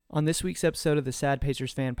On this week's episode of the Sad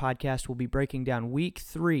Pacers Fan Podcast, we'll be breaking down Week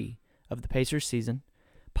 3 of the Pacers season,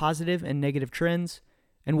 positive and negative trends,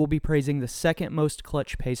 and we'll be praising the second most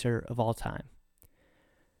clutch Pacer of all time.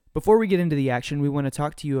 Before we get into the action, we want to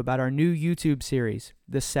talk to you about our new YouTube series,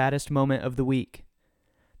 The Saddest Moment of the Week.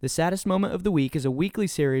 The Saddest Moment of the Week is a weekly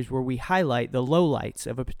series where we highlight the lowlights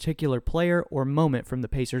of a particular player or moment from the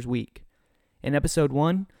Pacers' week. In Episode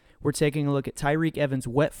 1, we're taking a look at Tyreke Evans'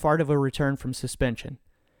 wet fart of a return from suspension.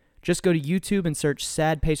 Just go to YouTube and search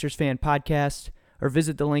Sad Pacers Fan Podcast, or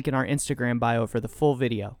visit the link in our Instagram bio for the full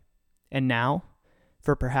video. And now,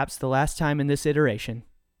 for perhaps the last time in this iteration,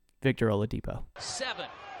 Victor Oladipo. 7.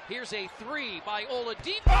 Here's a 3 by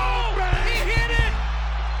Oladipo. Oh, he hit it!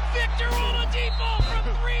 Victor Oladipo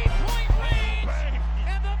from three-point range!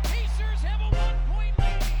 And the Pacers have a 1-point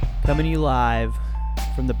lead. Coming to you live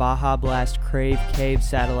from the Baja Blast Crave Cave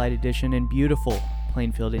Satellite Edition in beautiful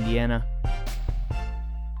Plainfield, Indiana.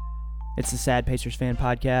 It's the Sad Pacers Fan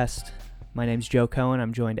Podcast. My name's Joe Cohen.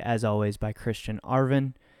 I'm joined, as always, by Christian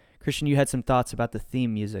Arvin. Christian, you had some thoughts about the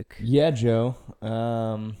theme music. Yeah, Joe.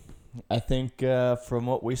 I think from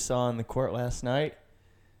what we saw in the court last night,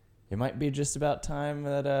 it might be just about time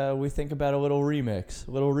that we think about a little remix,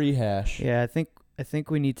 a little rehash. Yeah, I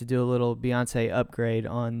think we need to do a little Beyonce upgrade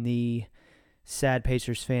on the Sad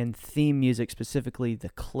Pacers Fan theme music, specifically the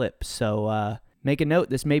clip. So make a note.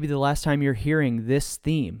 This may be the last time you're hearing this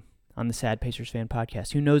theme on the Sad Pacers Fan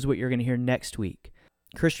Podcast. Who knows what you're going to hear next week?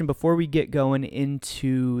 Christian, before we get going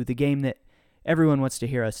into the game that everyone wants to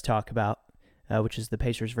hear us talk about, which is the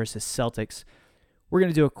Pacers versus Celtics, we're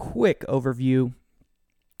going to do a quick overview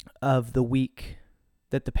of the week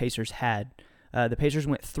that the Pacers had. The Pacers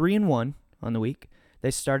went 3-1 on the week. They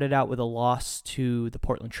started out with a loss to the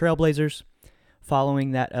Portland Trail Blazers,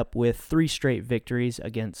 following that up with 3 straight victories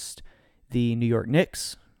against the New York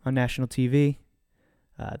Knicks on national TV,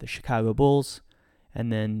 the Chicago Bulls,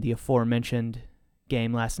 and then the aforementioned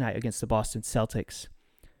game last night against the Boston Celtics.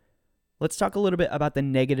 Let's talk a little bit about the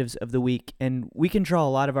negatives of the week, and we can draw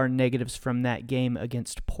a lot of our negatives from that game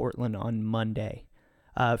against Portland on Monday.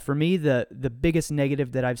 For me, the biggest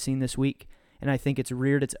negative that I've seen this week, and I think it's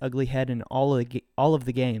reared its ugly head in all of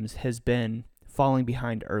the games, has been falling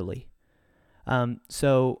behind early.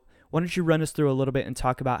 So why don't you run us through a little bit and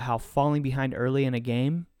talk about how falling behind early in a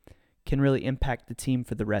game can really impact the team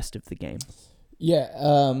for the rest of the game?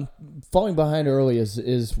 Yeah, falling behind early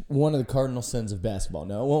is one of the cardinal sins of basketball.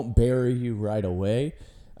 Now, it won't bury you right away,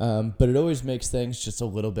 but it always makes things just a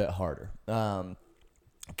little bit harder.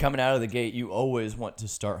 Coming out of the gate, you always want to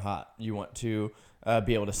start hot. You want to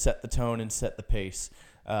be able to set the tone and set the pace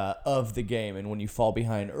of the game. And when you fall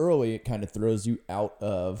behind early, it kind of throws you out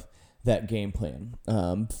of that game plan.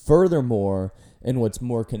 Furthermore, and what's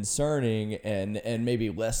more concerning and maybe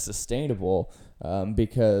less sustainable,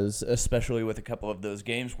 because especially with a couple of those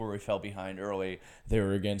games where we fell behind early, they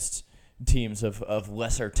were against teams of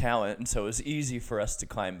lesser talent, and so it was easy for us to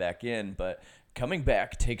climb back in. But coming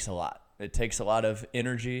back takes a lot. It takes a lot of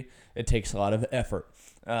energy. It takes a lot of effort.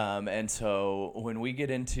 And so when we get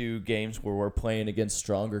into games where we're playing against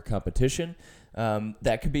stronger competition,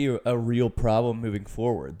 that could be a real problem moving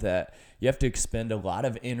forward, that you have to expend a lot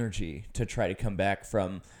of energy to try to come back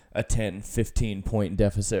from a 10, 15-point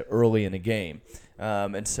deficit early in a game.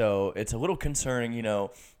 And so it's a little concerning,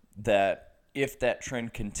 that if that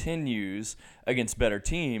trend continues against better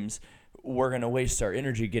teams, we're going to waste our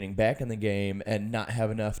energy getting back in the game and not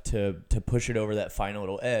have enough to push it over that final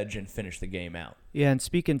little edge and finish the game out. Yeah, and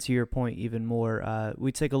speaking to your point even more,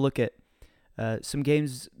 we take a look at some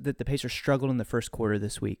games that the Pacers struggled in the first quarter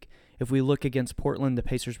this week. If we look against Portland, the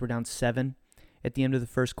Pacers were down 7 at the end of the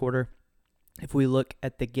first quarter. If we look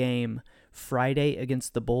at the game Friday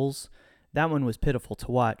against the Bulls, that one was pitiful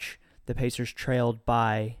to watch. The Pacers trailed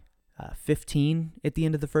by 15 at the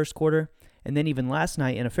end of the first quarter. And then even last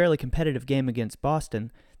night, in a fairly competitive game against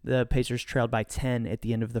Boston, the Pacers trailed by 10 at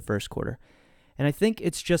the end of the first quarter. And I think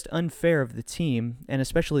it's just unfair of the team, and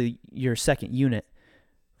especially your second unit,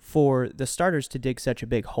 for the starters to dig such a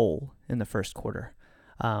big hole in the first quarter.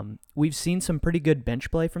 We've seen some pretty good bench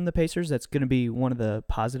play from the Pacers. That's going to be one of the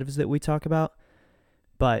positives that we talk about.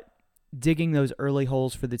 But digging those early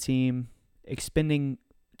holes for the team, expending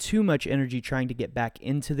too much energy trying to get back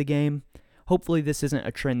into the game, hopefully this isn't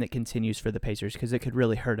a trend that continues for the Pacers, because it could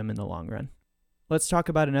really hurt them in the long run. Let's talk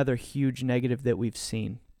about another huge negative that we've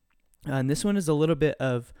seen. And this one is a little bit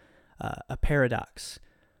of a paradox.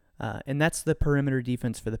 And that's the perimeter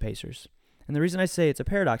defense for the Pacers. And the reason I say it's a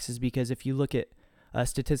paradox is because if you look at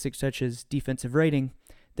statistics such as defensive rating,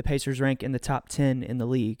 the Pacers rank in the top 10 in the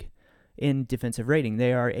league in defensive rating.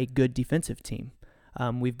 They are a good defensive team.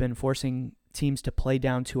 We've been forcing teams to play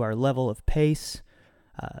down to our level of pace.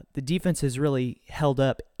 The defense has really held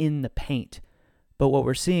up in the paint, but what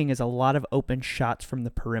we're seeing is a lot of open shots from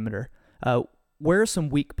the perimeter. Where are some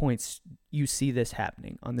weak points you see this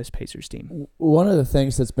happening on this Pacers team? One of the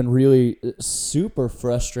things that's been really super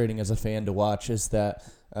frustrating as a fan to watch is that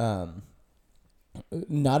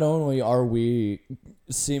not only are we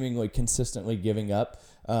seemingly consistently giving up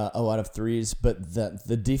a lot of threes, but that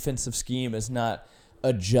the defensive scheme is not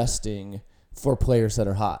adjusting for players that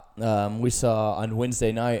are hot. We saw on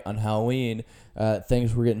Wednesday night on Halloween,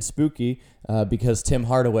 things were getting spooky because Tim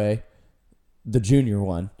Hardaway, the junior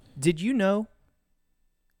one. Did you know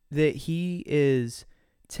that he is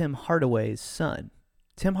Tim Hardaway's son?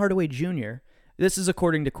 Tim Hardaway Jr. This is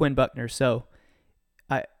according to Quinn Buckner, so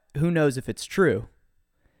who knows if it's true.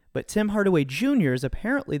 But Tim Hardaway Jr. is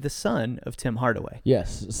apparently the son of Tim Hardaway.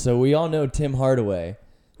 Yes, so we all know Tim Hardaway.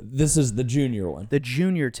 This is the junior one. The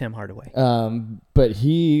junior Tim Hardaway. But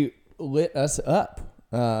he lit us up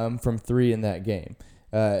from three in that game.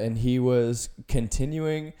 And he was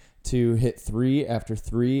continuing to hit three after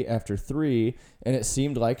three after three. And it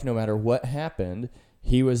seemed like no matter what happened,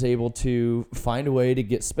 he was able to find a way to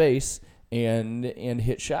get space and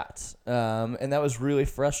hit shots. And that was really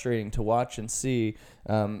frustrating to watch and see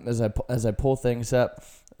as I pull things up.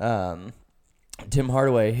 Tim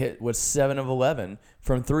Hardaway was 7 of 11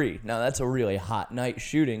 from three. Now, that's a really hot night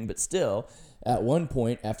shooting, but still, at one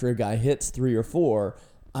point, after a guy hits 3 or 4,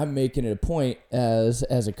 I'm making it a point as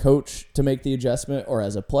a coach to make the adjustment or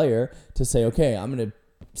as a player to say, okay, I'm going to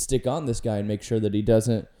stick on this guy and make sure that he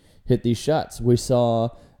doesn't hit these shots. We saw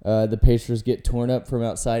the Pacers get torn up from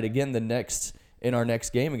outside again in our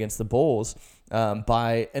next game against the Bulls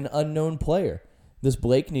by an unknown player. This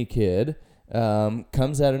Blakeney kid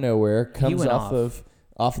comes out of nowhere, comes off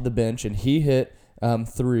of the bench, and he hit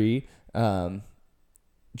 3.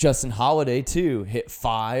 Justin Holiday, too, hit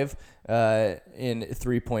 5 in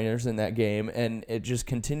 3-pointers in that game, and it just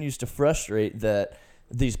continues to frustrate that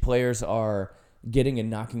these players are getting and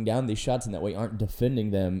knocking down these shots and that way aren't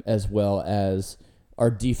defending them as well as our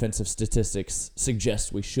defensive statistics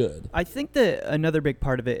suggest we should. I think that another big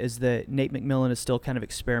part of it is that Nate McMillan is still kind of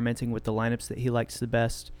experimenting with the lineups that he likes the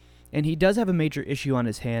best. And he does have a major issue on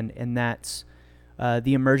his hand, and that's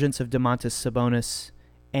the emergence of Domantas Sabonis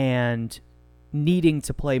and needing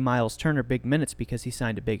to play Miles Turner big minutes because he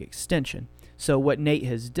signed a big extension. So what Nate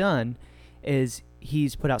has done is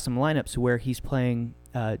he's put out some lineups where he's playing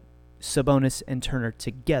Sabonis and Turner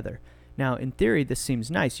together. Now, in theory, this seems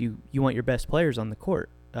nice. You want your best players on the court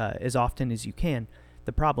as often as you can.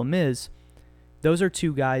 The problem is those are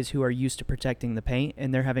two guys who are used to protecting the paint,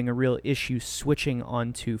 and they're having a real issue switching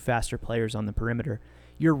onto faster players on the perimeter.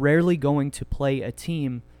 You're rarely going to play a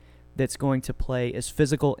team that's going to play as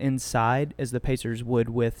physical inside as the Pacers would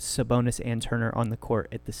with Sabonis and Turner on the court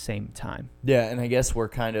at the same time. Yeah, and I guess we're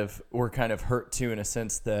kind of hurt too in a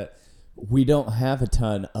sense that we don't have a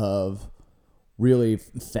ton of really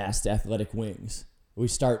fast athletic wings. We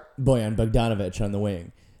start Bojan Bogdanovic on the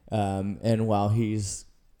wing, and while he's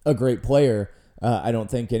a great player, I don't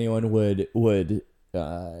think anyone would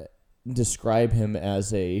describe him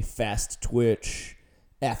as a fast twitch,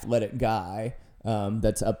 athletic guy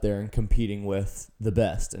that's up there and competing with the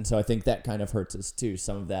best. And so I think that kind of hurts us too,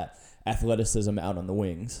 some of that athleticism out on the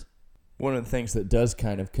wings. One of the things that does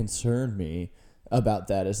kind of concern me about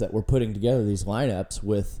that is that we're putting together these lineups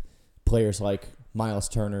with players like Miles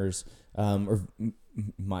Turner's,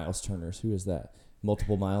 Miles Turner's, who is that?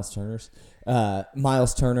 Multiple Miles Turners.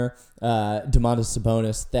 Miles Turner, Domantas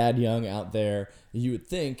Sabonis, Thad Young out there. You would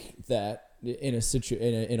think that in a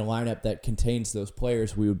lineup that contains those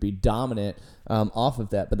players, we would be dominant off of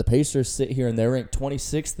that. But the Pacers sit here and they're ranked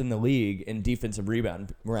 26th in the league in defensive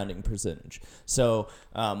rebounding percentage. So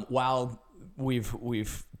while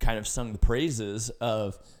we've kind of sung the praises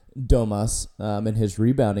of Domas and his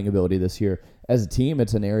rebounding ability this year, as a team,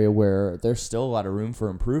 it's an area where there's still a lot of room for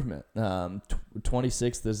improvement.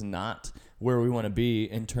 26th is not where we want to be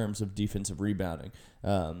in terms of defensive rebounding.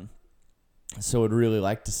 So I'd really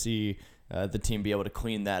like to see the team be able to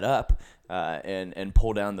clean that up and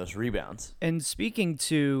pull down those rebounds. And speaking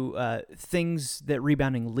to things that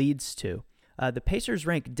rebounding leads to, the Pacers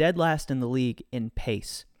rank dead last in the league in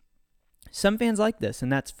pace. Some fans like this, and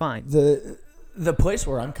that's fine. The place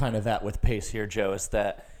where I'm kind of at with pace here, Joe, is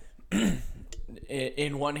that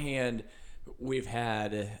in one hand, we've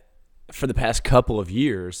had, for the past couple of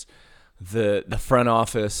years, the front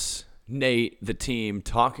office, Nate, the team,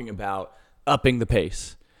 talking about upping the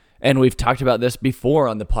pace. And we've talked about this before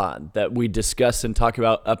on the pod, that we discuss and talk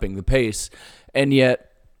about upping the pace. And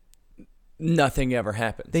yet, nothing ever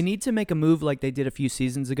happens. They need to make a move like they did a few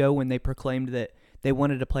seasons ago when they proclaimed that they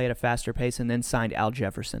wanted to play at a faster pace and then signed Al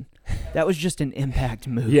Jefferson. That was just an impact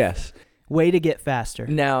move. Yes. Way to get faster.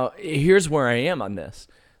 Now, here's where I am on this.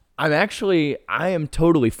 I am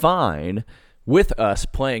totally fine with us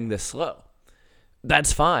playing this slow.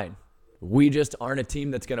 That's fine. We just aren't a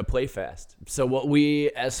team that's going to play fast. So what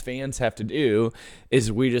we as fans have to do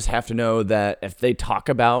is we just have to know that if they talk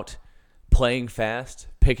about playing fast,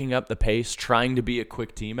 picking up the pace, trying to be a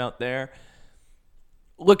quick team out there,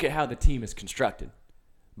 look at how the team is constructed.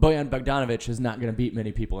 Bojan Bogdanovic is not going to beat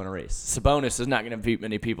many people in a race. Sabonis is not going to beat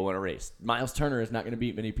many people in a race. Miles Turner is not going to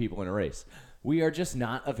beat many people in a race. We are just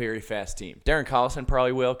not a very fast team. Darren Collison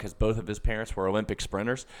probably will because both of his parents were Olympic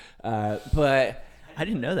sprinters. But I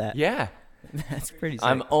didn't know that. yeah, That's pretty sick.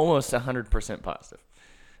 I'm almost 100% positive.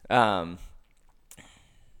 Let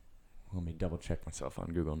me double check myself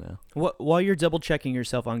on Google now. While you're double checking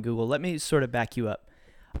yourself on Google, let me sort of back you up.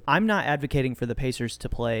 I'm not advocating for the Pacers to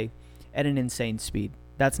play at an insane speed.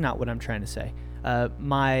 That's not what I'm trying to say.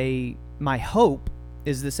 My hope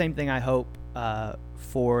is the same thing I hope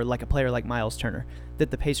for like a player like Miles Turner,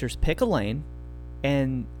 that the Pacers pick a lane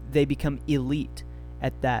and they become elite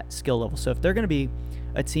at that skill level. So if they're going to be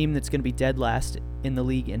a team that's going to be dead last in the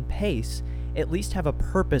league in pace, at least have a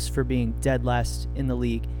purpose for being dead last in the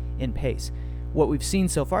league in pace. What we've seen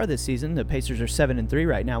so far this season, the Pacers are 7-3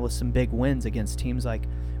 right now with some big wins against teams like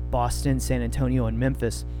Boston, San Antonio, and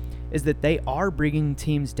Memphis, is that they are bringing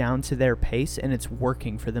teams down to their pace, and it's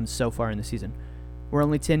working for them so far in the season. We're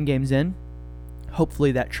only 10 games in.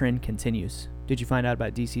 Hopefully that trend continues. Did you find out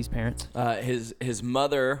about DC's parents? His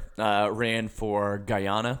mother ran for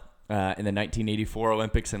Guyana in the 1984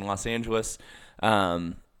 Olympics in Los Angeles.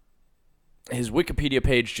 His Wikipedia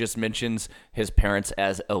page just mentions his parents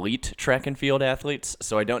as elite track and field athletes,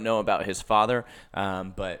 so I don't know about his father,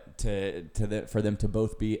 but for them to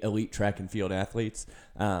both be elite track and field athletes,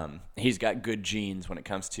 he's got good genes when it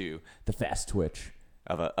comes to the fast twitch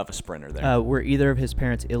of a sprinter there. Were either of his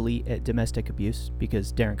parents elite at domestic abuse?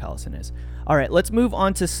 Because Darren Collison is. All right, let's move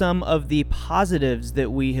on to some of the positives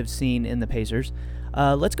that we have seen in the Pacers.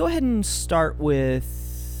 Let's go ahead and start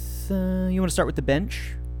with, you want to start with the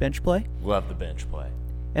bench play? Love the bench play.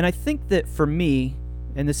 And I think that for me,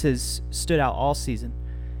 and this has stood out all season,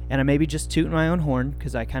 and I may be just tooting my own horn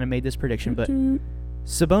because I kind of made this prediction, but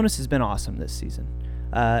Sabonis has been awesome this season.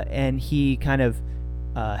 And he kind of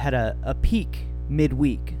had a peak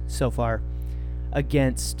midweek so far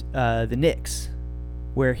against the Knicks,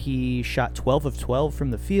 where he shot 12 of 12 from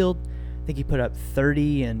the field. I think he put up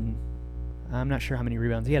 30, and I'm not sure how many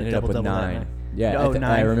rebounds. He had a double-double that night. Yeah,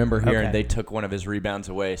 I remember hearing they took one of his rebounds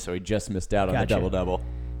away, so he just missed out on the double-double.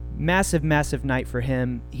 Massive, massive night for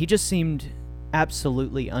him. He just seemed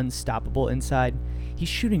absolutely unstoppable inside. He's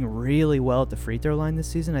shooting really well at the free throw line this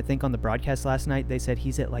season. I think on the broadcast last night they said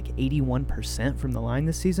he's at like 81% from the line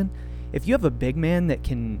this season. If you have a big man that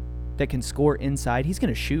can score inside, he's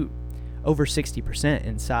going to shoot over 60%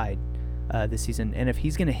 inside this season. And if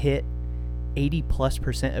he's going to hit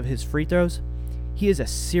 80+% of his free throws, he is a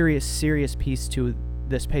serious, serious piece to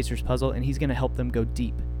this Pacers puzzle, and he's going to help them go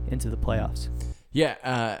deep into the playoffs.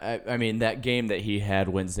 Yeah, I mean, that game that he had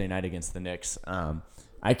Wednesday night against the Knicks,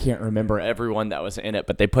 I can't remember everyone that was in it,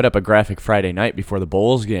 but they put up a graphic Friday night before the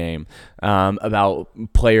Bulls game about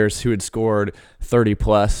players who had scored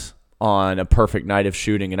 30+ on a perfect night of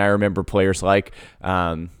shooting, and I remember players like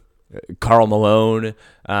Karl Malone.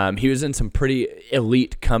 He was in some pretty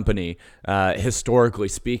elite company, historically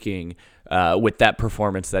speaking, with that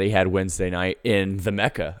performance that he had Wednesday night in the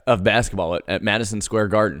Mecca of basketball at Madison Square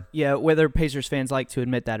Garden. Yeah, whether Pacers fans like to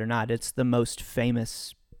admit that or not, it's the most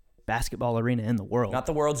famous basketball arena in the world. Not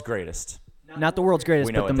the world's greatest. Not the world's greatest,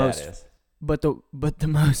 We know but the what most that is. but the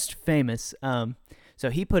most famous. So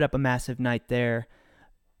he put up a massive night there.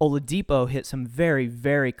 Oladipo hit some very,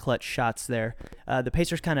 very clutch shots there. The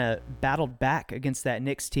Pacers kind of battled back against that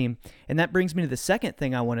Knicks team. And that brings me to the second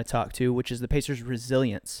thing I want to talk to, which is the Pacers'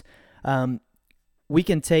 resilience. We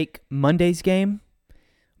can take Monday's game,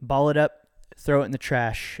 ball it up, throw it in the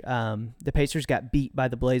trash. The Pacers got beat by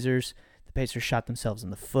the Blazers. The Pacers shot themselves in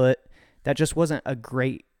the foot. That just wasn't a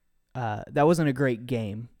great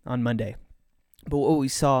game on Monday. But what we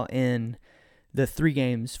saw in the 3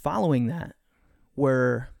 games following that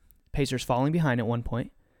were Pacers falling behind at one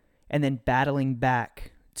point and then battling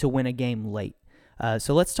back to win a game late.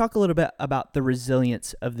 So let's talk a little bit about the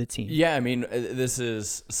resilience of the team. Yeah, I mean, this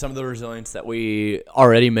is some of the resilience that we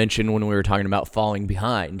already mentioned when we were talking about falling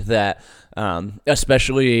behind, that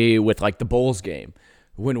especially with like the Bulls game,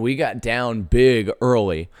 when we got down big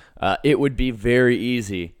early, it would be very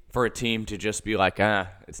easy for a team to just be like,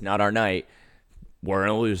 it's not our night. We're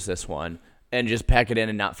going to lose this one, and just pack it in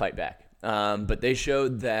and not fight back. But they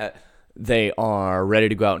showed that they are ready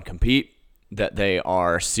to go out and compete, that they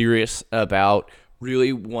are serious about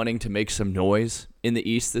really wanting to make some noise in the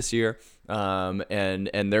East this year, and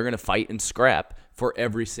they're going to fight and scrap for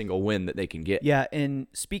every single win that they can get. Yeah, and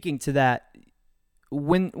speaking to that,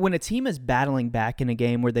 when a team is battling back in a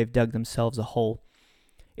game where they've dug themselves a hole,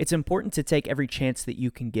 it's important to take every chance that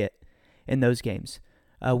you can get in those games.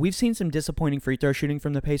 We've seen some disappointing free throw shooting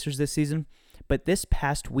from the Pacers this season, but this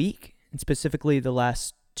past week, and specifically the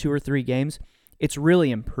last 2 or 3 games, it's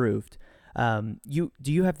really improved. Do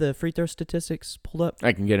you have the free throw statistics pulled up?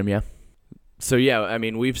 I can get them, yeah. So, yeah, I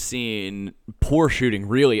mean, we've seen poor shooting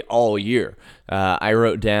really all year. I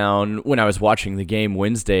wrote down when I was watching the game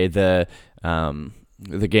Wednesday, the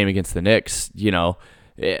game against the Knicks,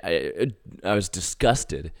 I was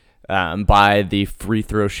disgusted by the free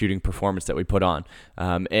throw shooting performance that we put on.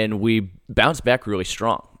 And we bounced back really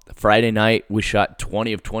strong. Friday night, we shot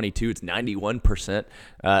 20 of 22. It's 91%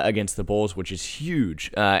 against the Bulls, which is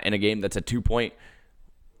huge in a game that's a two-point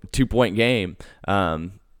game.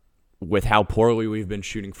 With how poorly we've been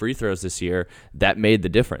shooting free throws this year, that made the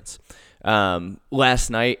difference. Last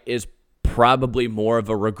night is probably more of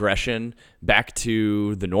a regression back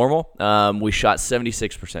to the normal. We shot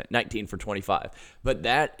 76%, 19 for 25. But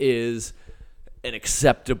that is an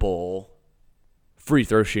acceptable free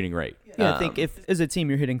throw shooting rate. Yeah, I think if as a team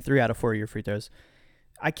you're hitting 3 out of 4 of your free throws,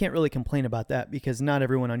 I can't really complain about that because not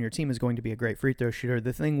everyone on your team is going to be a great free throw shooter.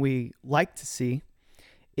 The thing we like to see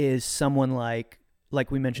is someone like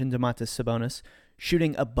we mentioned, Domantas Sabonis,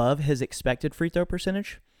 shooting above his expected free throw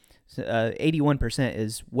percentage. 81%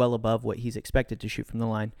 is well above what he's expected to shoot from the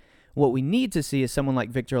line. What we need to see is someone like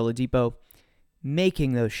Victor Oladipo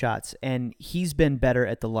making those shots, and he's been better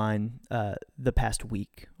at the line the past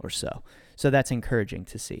week or so. So that's encouraging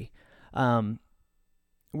to see.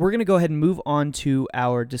 We're going to go ahead and move on to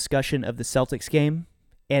our discussion of the Celtics game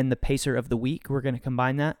and the Pacer of the Week. We're going to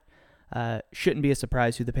combine that. Shouldn't be a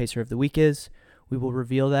surprise who the Pacer of the Week is. We will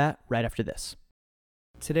reveal that right after this.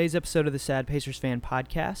 Today's episode of the Sad Pacers Fan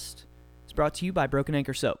Podcast is brought to you by Broken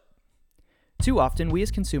Anchor Soap. Too often, we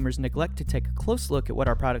as consumers neglect to take a close look at what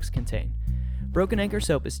our products contain. Broken Anchor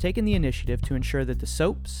Soap has taken the initiative to ensure that the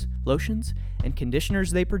soaps, lotions, and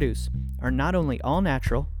conditioners they produce are not only all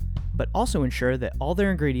natural, but also ensure that all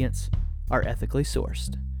their ingredients are ethically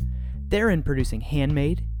sourced. They're in producing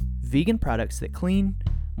handmade, vegan products that clean,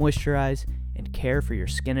 moisturize, and care for your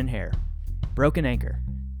skin and hair. Broken Anchor,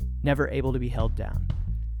 never able to be held down.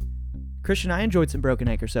 Christian, I enjoyed some Broken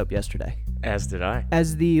Anchor soap yesterday. As did I.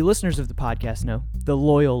 As the listeners of the podcast know, the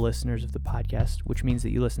loyal listeners of the podcast, which means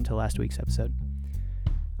that you listened to last week's episode,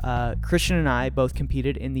 Christian and I both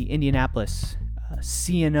competed in the Indianapolis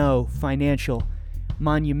CNO Financial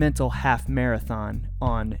Monumental Half Marathon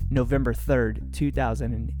on November 3rd,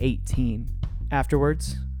 2018.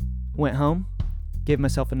 Afterwards, went home, gave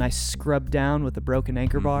myself a nice scrub down with a Broken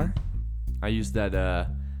Anchor bar. I used that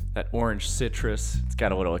orange citrus. It's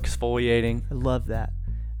got a little exfoliating. I love that.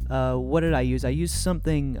 What did I use? I used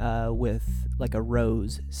something with like a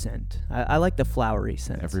rose scent. I like the flowery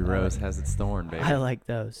scent. Every rose has its thorn, baby. I like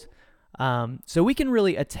those. So we can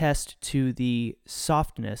really attest to the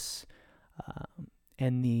softness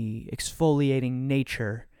and the exfoliating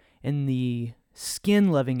nature and the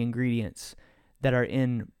skin-loving ingredients that are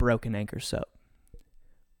in Broken Anchor soap.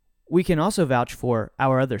 We can also vouch for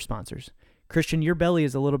our other sponsors. Christian, your belly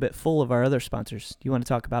is a little bit full of our other sponsors. Do you want to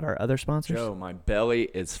talk about our other sponsors? Joe, my belly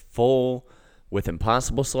is full with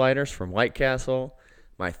Impossible Sliders from White Castle.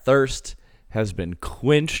 My thirst has been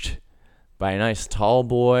quenched by a nice tall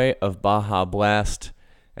boy of Baja Blast.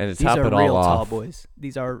 And to top it all off... These are real tall boys.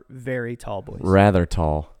 These are very tall boys. Rather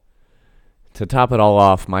tall. To top it all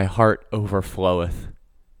off, my heart overfloweth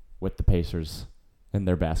with the Pacers and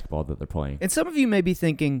their basketball that they're playing. And some of you may be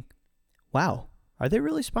thinking, wow, are they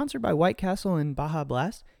really sponsored by White Castle and Baja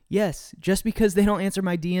Blast? Yes, just because they don't answer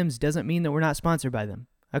my DMs doesn't mean that we're not sponsored by them,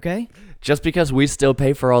 okay? Just because we still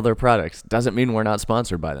pay for all their products doesn't mean we're not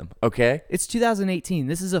sponsored by them, okay? It's 2018.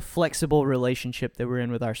 This is a flexible relationship that we're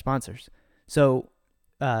in with our sponsors. So,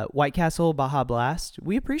 White Castle, Baja Blast,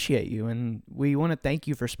 we appreciate you, and we want to thank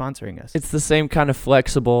you for sponsoring us. It's the same kind of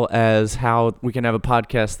flexible as how we can have a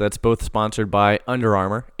podcast that's both sponsored by Under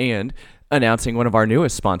Armour and announcing one of our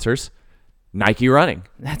newest sponsors, Nike Running.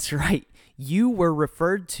 That's right. You were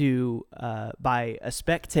referred to by a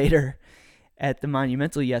spectator at the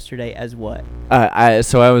Monumental yesterday as what?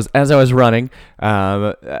 As I was running,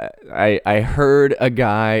 I heard a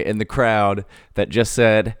guy in the crowd that just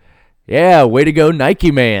said, "Yeah, way to go,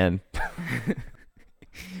 Nike man."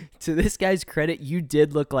 to this guy's credit, you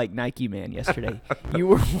did look like Nike Man yesterday. You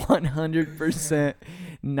were 100%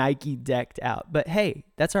 Nike decked out. But hey,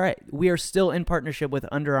 that's all right. We are still in partnership with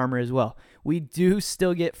Under Armour as well. We do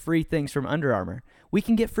still get free things from Under Armour. We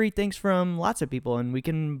can get free things from lots of people, and we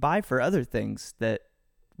can buy for other things that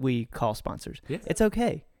we call sponsors. Yeah. It's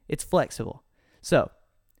okay. It's flexible. So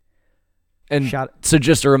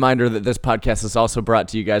just a reminder that this podcast is also brought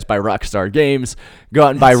to you guys by Rockstar Games. Go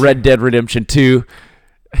out and buy Red Dead Redemption 2,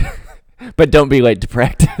 but don't be late to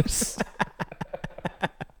practice.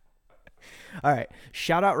 All right.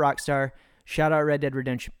 Shout out Rockstar. Shout out Red Dead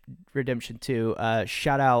Redemption 2.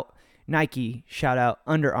 Shout out Nike. Shout out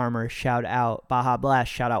Under Armour. Shout out Baja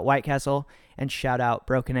Blast. Shout out White Castle. And shout out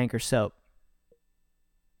Broken Anchor Soap.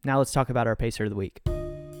 Now let's talk about our Pacer of the Week.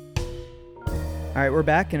 All right, we're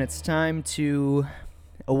back, and it's time to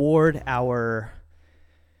award our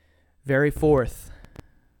very fourth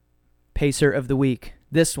Pacer of the Week.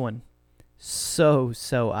 This one, so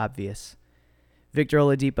obvious. Victor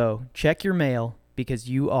Oladipo, check your mail because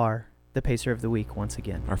you are the Pacer of the Week once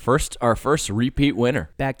again. Our first repeat winner.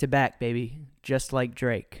 Back to back, baby, just like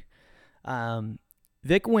Drake.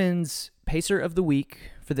 Vic wins Pacer of the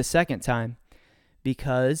Week for the second time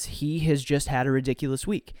because he has just had a ridiculous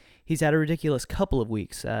week. He's had a ridiculous couple of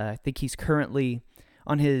weeks. I think he's currently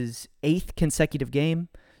on his 8th consecutive game,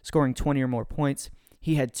 scoring 20 or more points.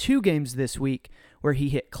 He had 2 games this week where he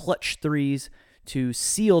hit clutch threes to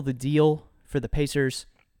seal the deal for the Pacers.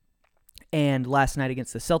 And last night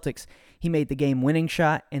against the Celtics, he made the game-winning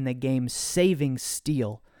shot and the game-saving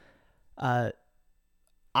steal. I'm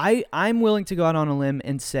willing to go out on a limb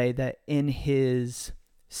and say that in his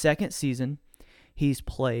second season, he's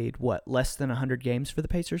played, less than 100 games for the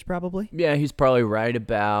Pacers probably? Yeah, he's probably right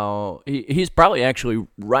about... He's probably actually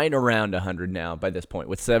right around 100 now by this point,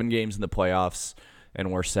 with 7 games in the playoffs,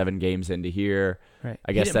 and we're 7 games into here. Right.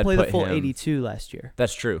 I guess he didn't play put the full him, 82 last year.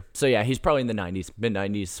 That's true. So yeah, he's probably in the 90s,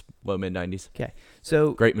 mid-90s, low mid-90s. Okay,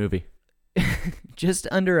 so... Great movie. Just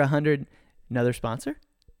under 100, another sponsor?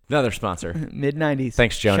 Another sponsor. Mid-90s.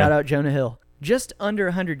 Thanks, Jonah. Shout out Jonah Hill. Just under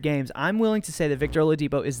 100 games, I'm willing to say that Victor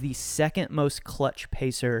Oladipo is the second most clutch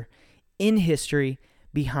Pacer in history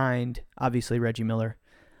behind, obviously, Reggie Miller.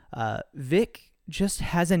 Vic just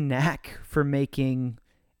has a knack for making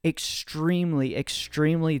extremely,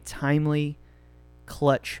 extremely timely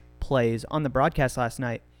clutch plays. On the broadcast last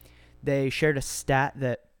night, they shared a stat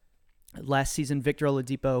that last season, Victor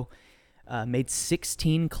Oladipo made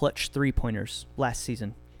 16 clutch three-pointers last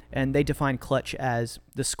season. And they define clutch as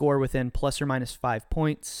the score within plus or minus 5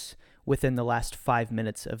 points within the last 5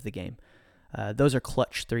 minutes of the game. Those are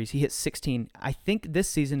clutch threes. He hit 16. I think this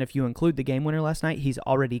season, if you include the game winner last night, he's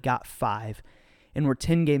already got 5. And we're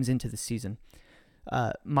 10 games into the season.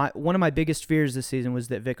 One of my biggest fears this season was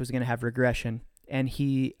that Vic was going to have regression. And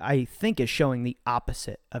he, I think, is showing the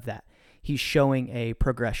opposite of that. He's showing a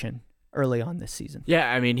progression early on this season.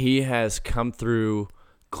 Yeah, I mean, he has come through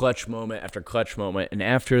clutch moment after clutch moment, and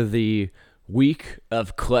after the week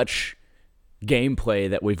of clutch gameplay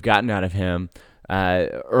that we've gotten out of him,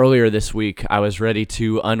 earlier this week, I was ready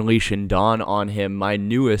to unleash and dawn on him my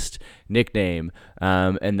newest nickname,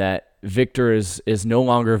 and that Victor is no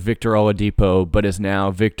longer Victor Oladipo, but is now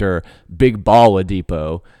Victor Big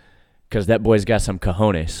Ball-adipo, because that boy's got some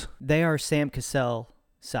cojones. They are Sam Cassell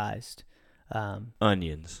sized.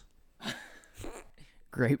 Onions.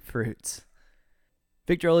 Grapefruits.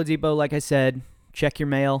 Victor Oladipo, like I said, check your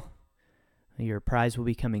mail. Your prize will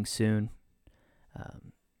be coming soon.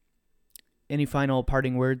 Any final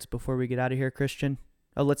parting words before we get out of here, Christian?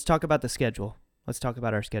 Oh, let's talk about the schedule. Let's talk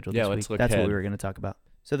about our schedule this week. That's what we were going to talk about.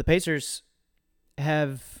 So the Pacers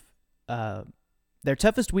have their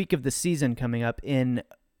toughest week of the season coming up in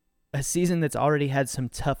a season that's already had some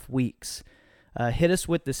tough weeks. Hit us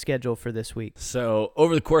with the schedule for this week. So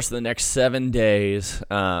over the course of the next 7 days,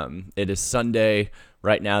 it is Sunday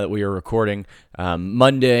right now that we are recording.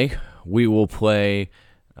 Monday, we will play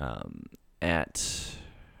at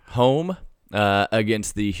home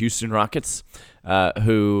against the Houston Rockets,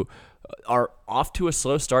 who are off to a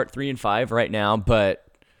slow start, 3-5 right now, but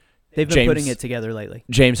they've been putting it together lately.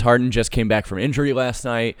 James Harden just came back from injury last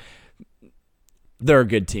night. They're a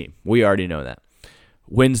good team. We already know that.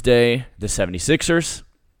 Wednesday, the 76ers,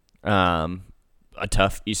 a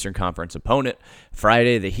tough Eastern Conference opponent.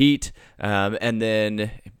 Friday, the Heat. And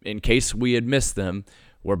then, in case we had missed them,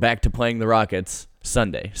 we're back to playing the Rockets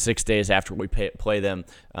Sunday, 6 days after we play them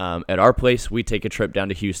at our place. We take a trip down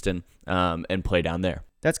to Houston and play down there.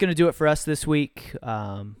 That's going to do it for us this week.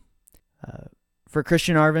 For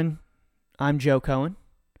Christian Arvin, I'm Joe Cohen.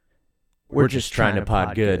 We're just trying to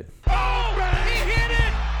pod good.